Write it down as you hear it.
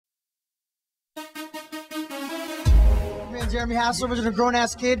Jeremy Hassell, original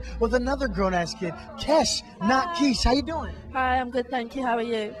grown-ass kid with another grown-ass kid. KESH, not KESH. How you doing? Hi, I'm good, thank you. How are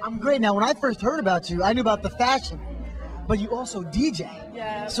you? I'm great. Now, when I first heard about you, I knew about the fashion, but you also DJ.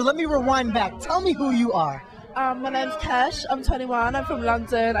 Yeah. So let me rewind back. Tell me who you are. My name's KESH. I'm 21. I'm from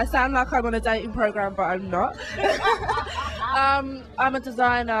London. I sound like I'm on a dating program, but I'm not. I'm a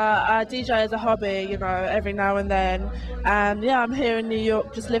designer. I DJ as a hobby, you know, every now and then. And yeah, I'm here in New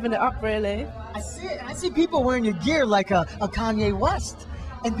York, just living it up, really. I see it. I see people wearing your gear like a Kanye West,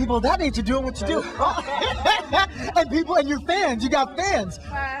 and people of that nature doing what you do. And people, and your fans. You got fans.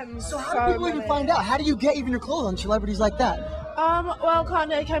 So how do people even find out? How do you get even your clothes on celebrities like that? Well,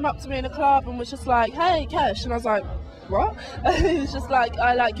 Kanye came up to me in a club and was just like, "Hey, KESH," and I was like, "What?" He was just like,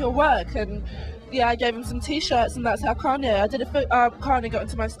 "I like your work," and yeah, I gave him some T-shirts, and that's how Kanye. Kanye got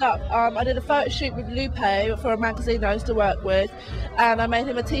into my stuff. I did a photo shoot with Lupe for a magazine I used to work with, and I made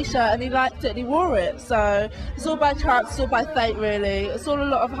him a T-shirt, and he liked it, and he wore it. So it's all by chance, it's all by fate, really. It's all a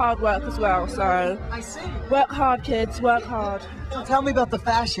lot of hard work as well. So I see. Work hard, kids. Work hard. So tell me about the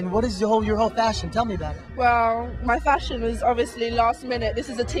fashion. What is your whole fashion? Tell me about it. Well, my fashion was obviously last minute. This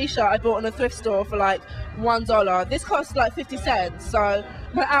is a T-shirt I bought in a thrift store for like $1. This cost like 50 cents. So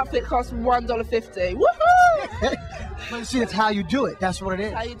my outfit cost $1.50. Woohoo! But see, that's how you do it. That's what it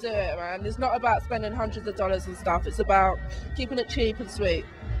is. That's how you do it, man. It's not about spending hundreds of dollars and stuff. It's about keeping it cheap and sweet.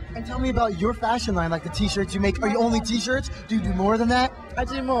 And tell me about your fashion line, like the T-shirts you make. Are you only T-shirts? Do you do more than that? I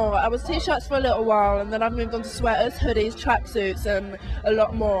do more. I was T-shirts for a little while, and then I've moved on to sweaters, hoodies, tracksuits, and a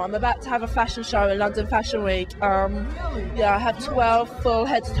lot more. I'm about to have a fashion show in London Fashion Week. Yeah, I have 12 full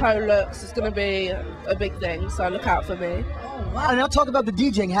head-to-toe looks. It's going to be a big thing, so look out for me. Oh, wow. And now talk about the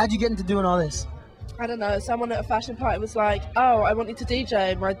DJing. How'd you get into doing all this? I don't know. Someone at a fashion party was like, "Oh, I want you to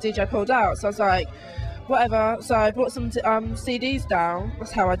DJ." My DJ pulled out, so I was like, whatever. So I brought some CDs down.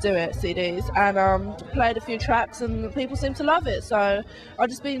 That's how I do it, CDs, and played a few tracks, and people seem to love it. So I've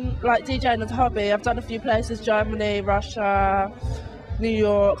just been like DJing as a hobby. I've done a few places: Germany, Russia, New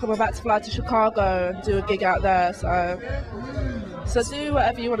York. I'm about to fly to Chicago and do a gig out there. So do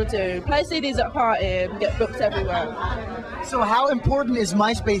whatever you want to do. Play CDs at a party and get booked everywhere. So how important is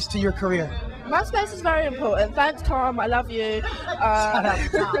MySpace to your career? MySpace is very important. Thanks, Tom. I love you. Shout out to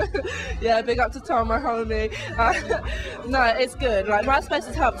Tom. Yeah, big up to Tom, my homie. No, it's good. Like, MySpace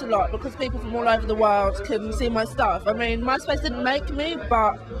has helped a lot because people from all over the world can see my stuff. I mean, MySpace didn't make me,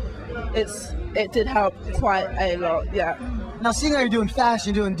 but it did help quite a lot. Yeah. Now, seeing how you're doing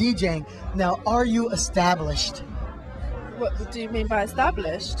fashion, doing DJing, now are you established? What do you mean by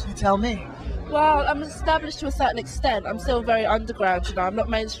established? You tell me. Well, I'm established to a certain extent. I'm still very underground, you know. I'm not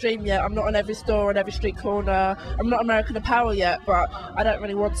mainstream yet. I'm not on every store, on every street corner. I'm not American Apparel yet, but I don't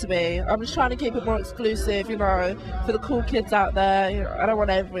really want to be. I'm just trying to keep it more exclusive, you know, for the cool kids out there. You know, I don't want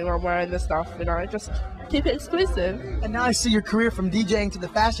everyone wearing this stuff, you know. Just keep it exclusive. And now I see your career from DJing to the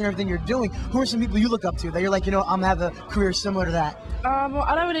fashion, everything you're doing. Who are some people you look up to that you're like, you know, I'm gonna have a career similar to that? Well,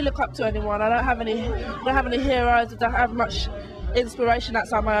 I don't really look up to anyone. I don't have any heroes. I don't have much inspiration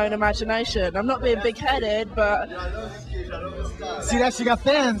outside my own imagination. I'm not being big-headed, but see that she got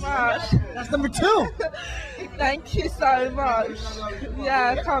fans. That's number 2. Thank you so much.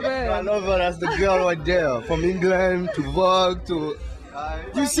 Yeah, come in. I love her. That's the girl right there, from England to Vogue to.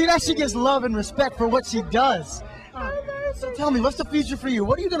 You see that she gets love and respect for what she does. So tell me, what's the future for you?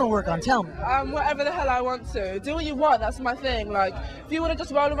 What are you going to work on? Tell me. Whatever the hell I want to. Do what you want, that's my thing. Like, if you want to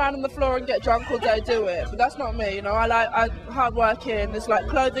just roll around on the floor and get drunk all day, do it. But that's not me, you know. I'm hard working. It's like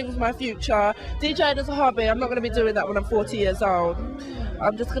clothing's my future. DJing is a hobby. I'm not going to be doing that when I'm 40 years old.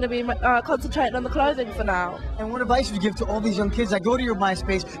 I'm just going to be concentrating on the clothing for now. And what advice would you give to all these young kids that go to your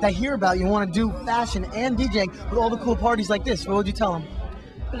MySpace, that hear about you and want to do fashion and DJing with all the cool parties like this? What would you tell them?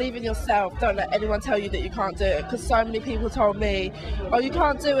 Believe in yourself. Don't let anyone tell you that you can't do it, because so many people told me, "Oh, you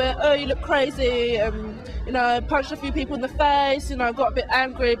can't do it, oh, you look crazy," you know, punched a few people in the face, you know, got a bit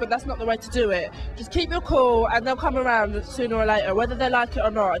angry, but that's not the way to do it. Just keep your cool and they'll come around sooner or later, whether they like it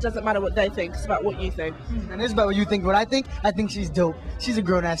or not. It doesn't matter what they think, it's about what you think. And it's about what you think. What I think she's dope. She's a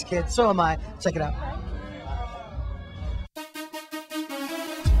grown-ass kid, so am I. Check it out.